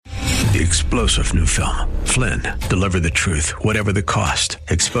The explosive new film, Flynn, deliver the truth, whatever the cost,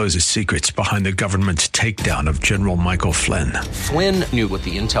 exposes secrets behind the government's takedown of General Michael Flynn. Flynn knew what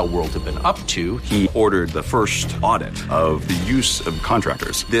the intel world had been up to. He ordered the first audit of the use of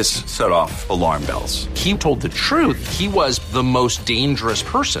contractors. This set off alarm bells. He told the truth. He was the most dangerous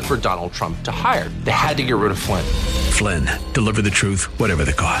person for Donald Trump to hire. They had to get rid of Flynn. Flynn, deliver the truth, whatever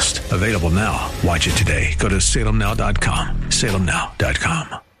the cost. Available now. Watch it today. Go to salemnow.com.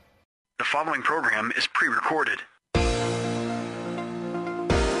 salemnow.com. The following program is pre-recorded.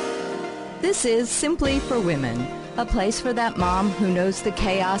 This is Simply for Women, a place for that mom who knows the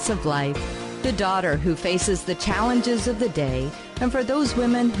chaos of life, the daughter who faces the challenges of the day, and for those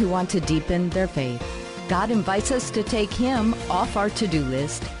women who want to deepen their faith. God invites us to take Him off our to-do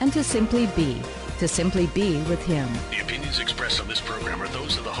list and to simply be with Him. The opinions expressed on this program are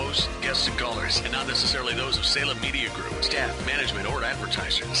those of the hosts, guests, and callers, and not necessarily those of Salem Media Group, staff, management, or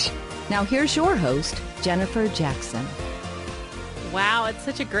advertisers. Now here's your host, Jennifer Jackson. Wow, it's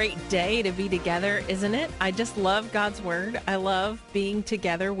such a great day to be together, isn't it? I just love God's Word. I love being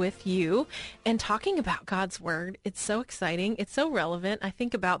together with you and talking about God's Word. It's so exciting. It's so relevant. I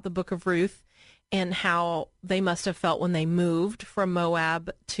think about the book of Ruth and how they must have felt when they moved from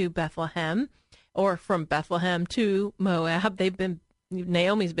Moab to Bethlehem, or from Bethlehem to Moab.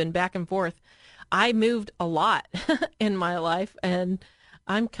 Naomi's been back and forth. I moved a lot in my life, and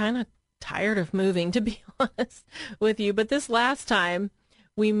I'm kind of tired of moving, to be honest with you. But this last time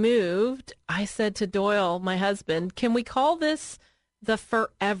we moved, I said to Doyle, my husband, can we call this the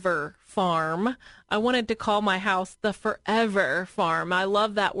Forever Farm? I wanted to call my house the Forever Farm. I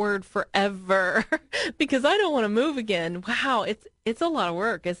love that word, forever, because I don't want to move again. Wow, it's a lot of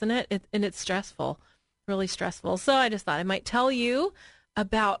work, isn't it? And it's stressful, really stressful. So I just thought I might tell you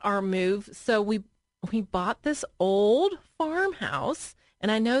about our move. So we bought this old farmhouse, and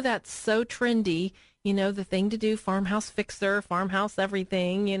I know that's so trendy, the thing to do, farmhouse fixer, farmhouse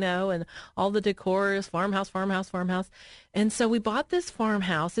everything, and all the decor is farmhouse. And so we bought this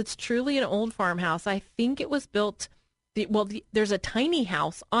farmhouse. It's truly an old farmhouse. I think it was built, there's a tiny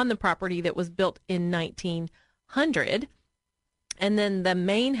house on the property that was built in 1900, and then the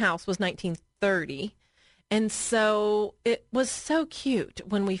main house was 1930. And so it was so cute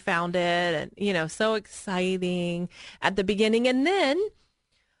when we found it, and, so exciting at the beginning. And then,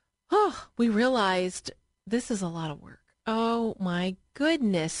 we realized this is a lot of work. Oh my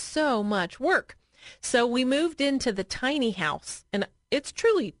goodness, so much work. So we moved into the tiny house, and it's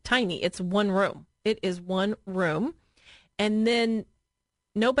truly tiny. It's one room. It is one room, and then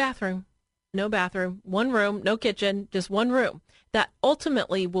no bathroom, one room, no kitchen, just one room. That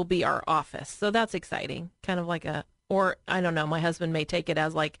ultimately will be our office. So that's exciting. Kind of like or I don't know, my husband may take it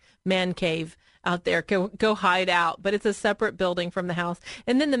as like man cave out there, go hide out, but it's a separate building from the house.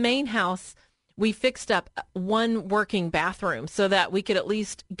 And then the main house, we fixed up one working bathroom so that we could at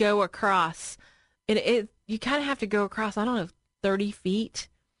least go across. And you kind of have to go across, 30 feet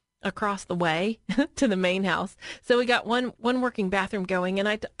across the way to the main house. So we got one working bathroom going.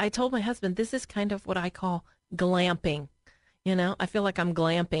 And I told my husband, this is kind of what I call glamping. I feel like I'm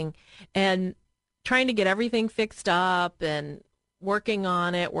glamping and trying to get everything fixed up and working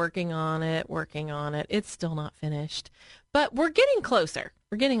on it. It's still not finished, but we're getting closer.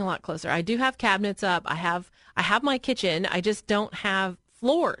 We're getting a lot closer. I do have cabinets up. I have my kitchen. I just don't have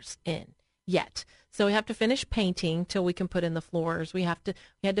floors in yet. So we have to finish painting till we can put in the floors. We had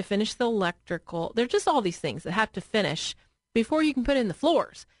to finish the electrical. There's just all these things that have to finish before you can put in the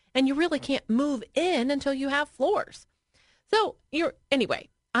floors. And you really can't move in until you have floors. So anyway,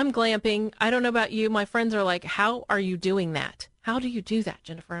 I'm glamping. I don't know about you. My friends are like, how are you doing that? How do you do that,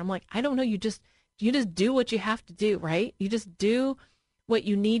 Jennifer? I'm like, I don't know. You just do what you have to do, right? You just do what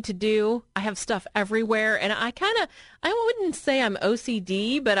you need to do. I have stuff everywhere. And I wouldn't say I'm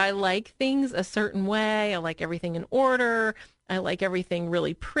OCD, but I like things a certain way. I like everything in order. I like everything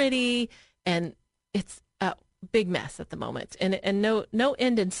really pretty. And it's a big mess at the moment. And no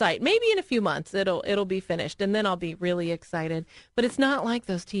end in sight. Maybe in a few months it'll be finished. And then I'll be really excited. But it's not like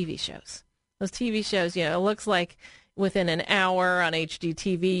those TV shows. Those TV shows, it looks like within an hour on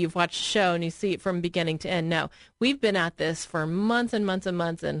HGTV, you've watched a show and you see it from beginning to end. No, we've been at this for months and months and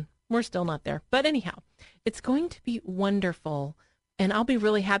months, and we're still not there. But anyhow, it's going to be wonderful, and I'll be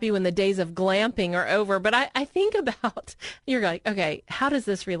really happy when the days of glamping are over. But I think about, you're like, okay, how does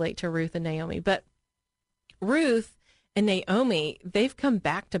this relate to Ruth and Naomi? But Ruth and Naomi, they've come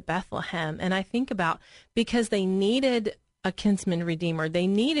back to Bethlehem, and I think about, because they needed a kinsman redeemer, they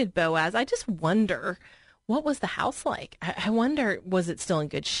needed Boaz. I just wonder, what was the house like? I wonder, was it still in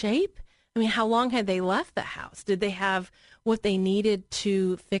good shape? I mean, how long had they left the house? Did they have what they needed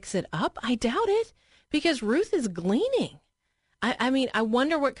to fix it up? I doubt it, because Ruth is gleaning. I mean, I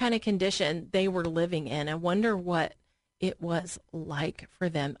wonder what kind of condition they were living in. I wonder what it was like for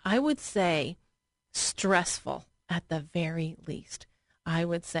them. I would say stressful at the very least. I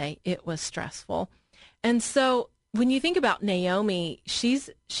would say it was stressful. And so when you think about Naomi,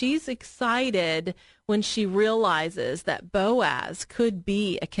 she's excited when she realizes that Boaz could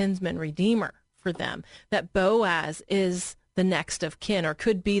be a kinsman redeemer for them, that Boaz is the next of kin, or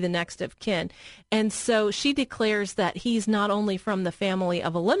could be the next of kin. And so she declares that he's not only from the family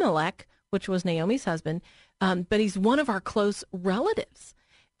of Elimelech, which was Naomi's husband, but he's one of our close relatives.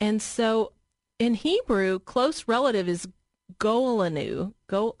 And so in Hebrew, close relative is Goelanu.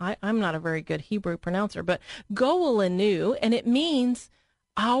 I'm not a very good Hebrew pronouncer, but Goelanu, and it means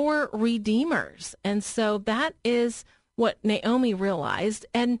our redeemers. And so that is what Naomi realized.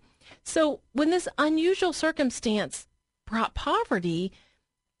 And so when this unusual circumstance brought poverty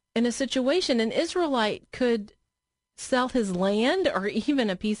in a situation, an Israelite could sell his land or even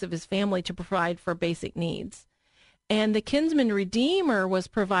a piece of his family to provide for basic needs. And the kinsman redeemer was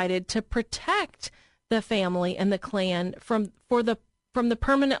provided to protect the family and the clan from the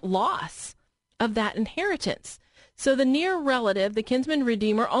permanent loss of that inheritance. So the near relative, the kinsman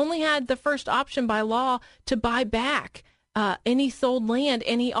redeemer, only had the first option by law to buy back any sold land,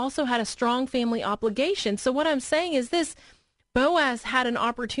 and he also had a strong family obligation. So what I'm saying is this: Boaz had an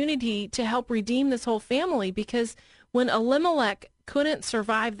opportunity to help redeem this whole family, because when Elimelech couldn't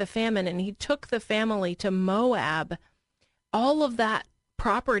survive the famine and he took the family to Moab, all of that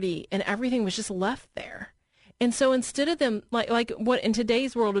property and everything was just left there. And so instead of them, like what in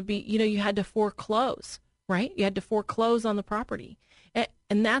today's world would be, you had to foreclose, right? You had to foreclose on the property.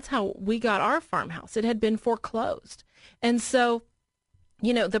 And that's how we got our farmhouse. It had been foreclosed. And so,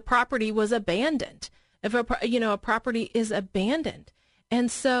 the property was abandoned. If a property is abandoned.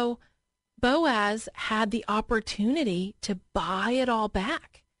 And so Boaz had the opportunity to buy it all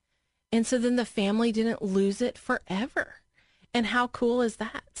back. And so then the family didn't lose it forever. And how cool is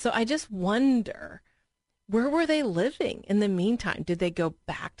that? So I just wonder, where were they living in the meantime? Did they go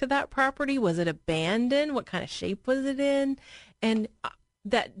back to that property? Was it abandoned? What kind of shape was it in? And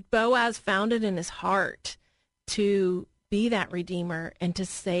that Boaz found it in his heart to be that redeemer and to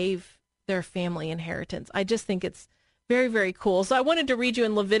save their family inheritance. I just think it's very, very cool. So I wanted to read you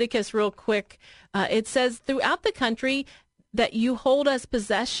in Leviticus real quick. It says, throughout the country that you hold as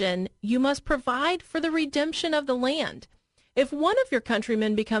possession, you must provide for the redemption of the land. If one of your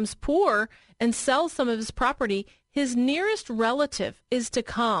countrymen becomes poor and sells some of his property, his nearest relative is to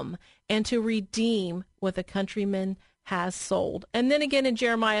come and to redeem what the countryman has sold. And then again in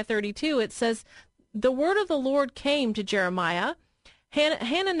Jeremiah 32, it says, the word of the Lord came to Jeremiah.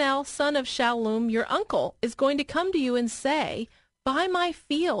 Hananel, son of Shallum, your uncle, is going to come to you and say, buy my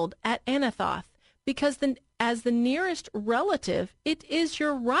field at Anathoth, because as the nearest relative, it is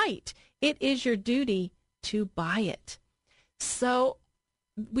your right. It is your duty to buy it. So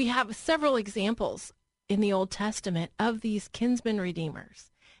we have several examples in the Old Testament of these kinsman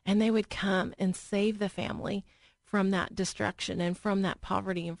redeemers, and they would come and save the family from that destruction and from that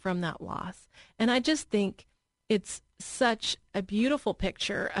poverty and from that loss. And I just think it's such a beautiful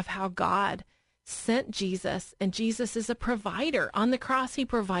picture of how God sent Jesus, and Jesus is a provider. On the cross, he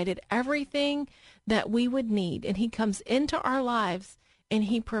provided everything that we would need, and he comes into our lives and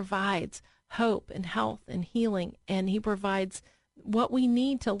he provides hope and health and healing, and he provides what we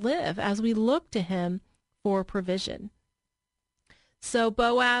need to live as we look to him for provision. So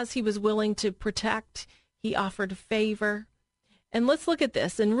Boaz, he was willing to protect. He offered favor. And let's look at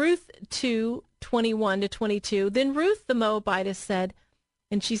this. In Ruth 2:21-22, then Ruth the Moabitess said,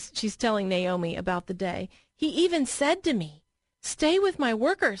 and she's telling Naomi about the day, he even said to me, stay with my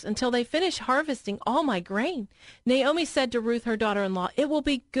workers until they finish harvesting all my grain. Naomi said to Ruth, her daughter-in-law, it will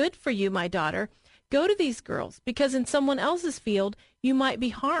be good for you, my daughter. Go to these girls, because in someone else's field you might be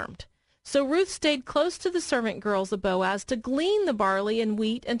harmed. So Ruth stayed close to the servant girls of Boaz to glean the barley and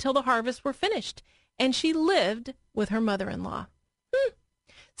wheat until the harvest were finished, and she lived with her mother-in-law.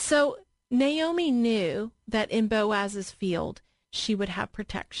 So Naomi knew that in Boaz's field she would have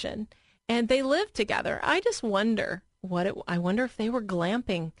protection, and they lived together. I just wonder I wonder if they were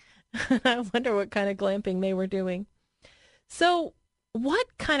glamping. I wonder what kind of glamping they were doing. So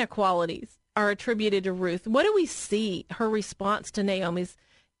what kind of qualities are attributed to Ruth? What do we see her response to Naomi's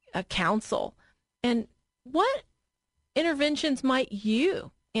counsel? And what interventions might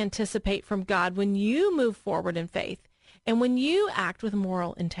you anticipate from God when you move forward in faith and when you act with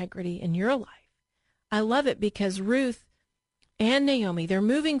moral integrity in your life? I love it because Ruth and Naomi, they're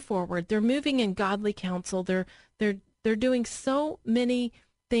moving forward. They're moving in godly counsel. They're doing so many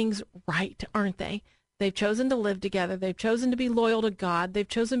things right, aren't they? They've chosen to live together. They've chosen to be loyal to God. They've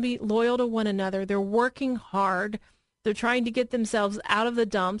chosen to be loyal to one another. They're working hard. They're trying to get themselves out of the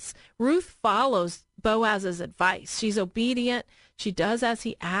dumps. Ruth follows Boaz's advice. She's obedient. She does as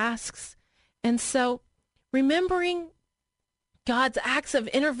he asks. And so remembering God's acts of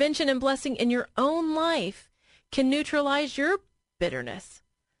intervention and blessing in your own life can neutralize your bitterness.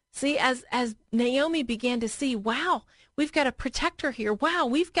 See, as Naomi began to see, wow, we've got a protector here. Wow,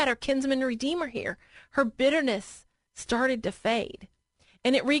 we've got our kinsman redeemer here. Her bitterness started to fade.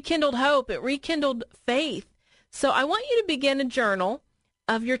 And it rekindled hope. It rekindled faith. So I want you to begin a journal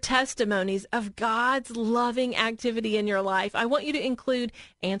of your testimonies of God's loving activity in your life. I want you to include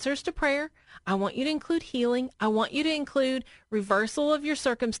answers to prayer. I want you to include healing. I want you to include reversal of your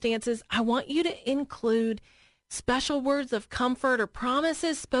circumstances. I want you to include special words of comfort or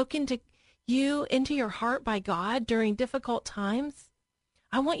promises spoken to you into your heart by God during difficult times.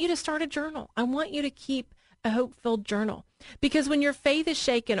 I want you to start a journal. I want you to keep a hope-filled journal. Because when your faith is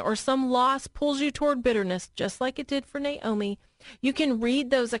shaken or some loss pulls you toward bitterness, just like it did for Naomi, you can read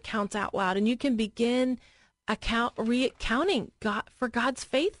those accounts out loud and you can begin recounting God for God's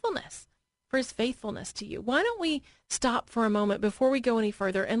faithfulness, for his faithfulness to you. Why don't we stop for a moment before we go any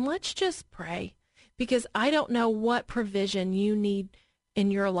further and let's just pray, because I don't know what provision you need in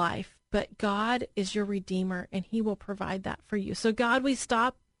your life, but God is your Redeemer and he will provide that for you. So God, we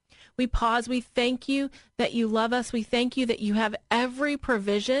stop. We pause. We thank you that you love us. We thank you that you have every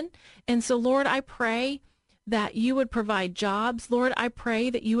provision. And so, Lord, I pray that you would provide jobs. Lord, I pray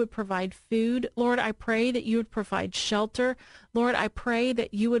that you would provide food. Lord, I pray that you would provide shelter. Lord, I pray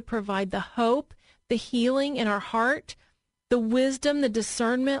that you would provide the hope, the healing in our heart, the wisdom, the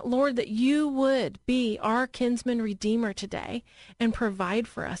discernment. Lord, that you would be our kinsman redeemer today and provide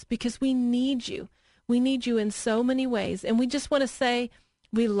for us, because we need you. We need you in so many ways. And we just want to say,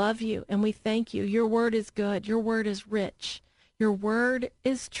 we love you and we thank you. Your word is good. Your word is rich. Your word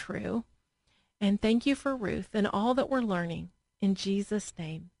is true. And thank you for Ruth and all that we're learning. In Jesus'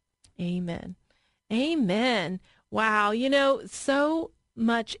 name, amen. Amen. Wow. So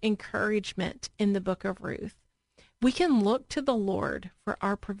much encouragement in the book of Ruth. We can look to the Lord for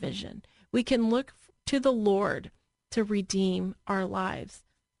our provision. We can look to the Lord to redeem our lives.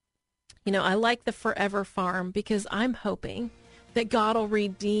 I like the Forever Farm because I'm hoping that God will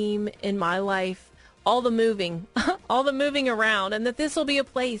redeem in my life all the moving around, and that this will be a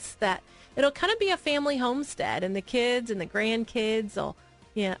place that it'll kind of be a family homestead, and the kids and the grandkids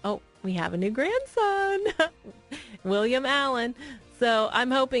we have a new grandson, William Allen. So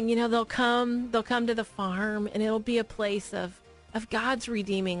I'm hoping, they'll come to the farm, and it'll be a place of God's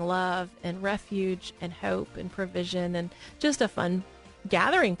redeeming love and refuge and hope and provision, and just a fun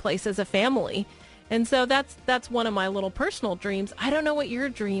gathering place as a family. And so that's one of my little personal dreams. I don't know what your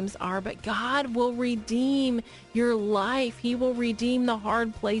dreams are, but God will redeem your life. He will redeem the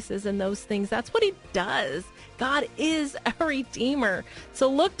hard places and those things. That's what he does. God is a redeemer. So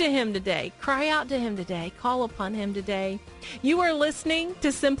look to him today. Cry out to him today. Call upon him today. You are listening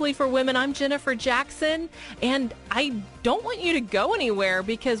to Simply for Women. I'm Jennifer Jackson, and I don't want you to go anywhere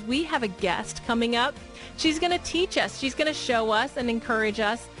because we have a guest coming up. She's going to teach us. She's going to show us and encourage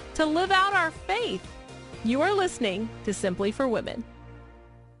us to live out our faith. You are listening to Simply for Women.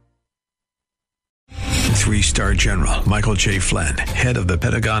 3-star General Michael J. Flynn, head of the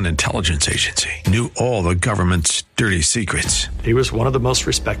Pentagon Intelligence Agency, knew all the government's dirty secrets. He was one of the most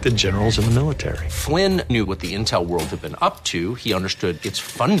respected generals in the military. Flynn knew what the intel world had been up to. He understood its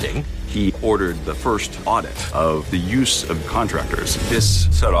funding. He ordered the first audit of the use of contractors. This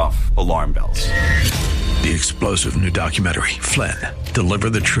set off alarm bells. The explosive new documentary, Flynn,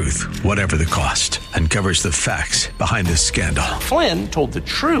 Deliver the Truth, Whatever the Cost, uncovers the facts behind this scandal. Flynn told the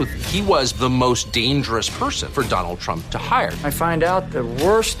truth. He was the most dangerous person for Donald Trump to hire. I find out the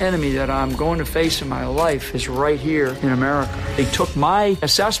worst enemy that I'm going to face in my life is right here in America. They took my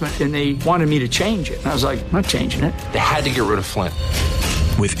assessment and they wanted me to change it. And I was like, I'm not changing it. They had to get rid of Flynn.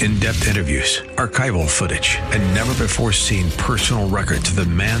 With in-depth interviews, archival footage, and never-before-seen personal records of the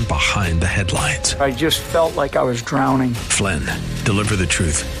man behind the headlines. I just felt like I was drowning. Flynn, Deliver the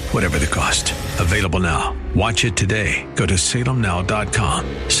Truth, Whatever the Cost. Available now. Watch it today. Go to salemnow.com.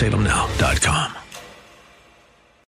 salemnow.com.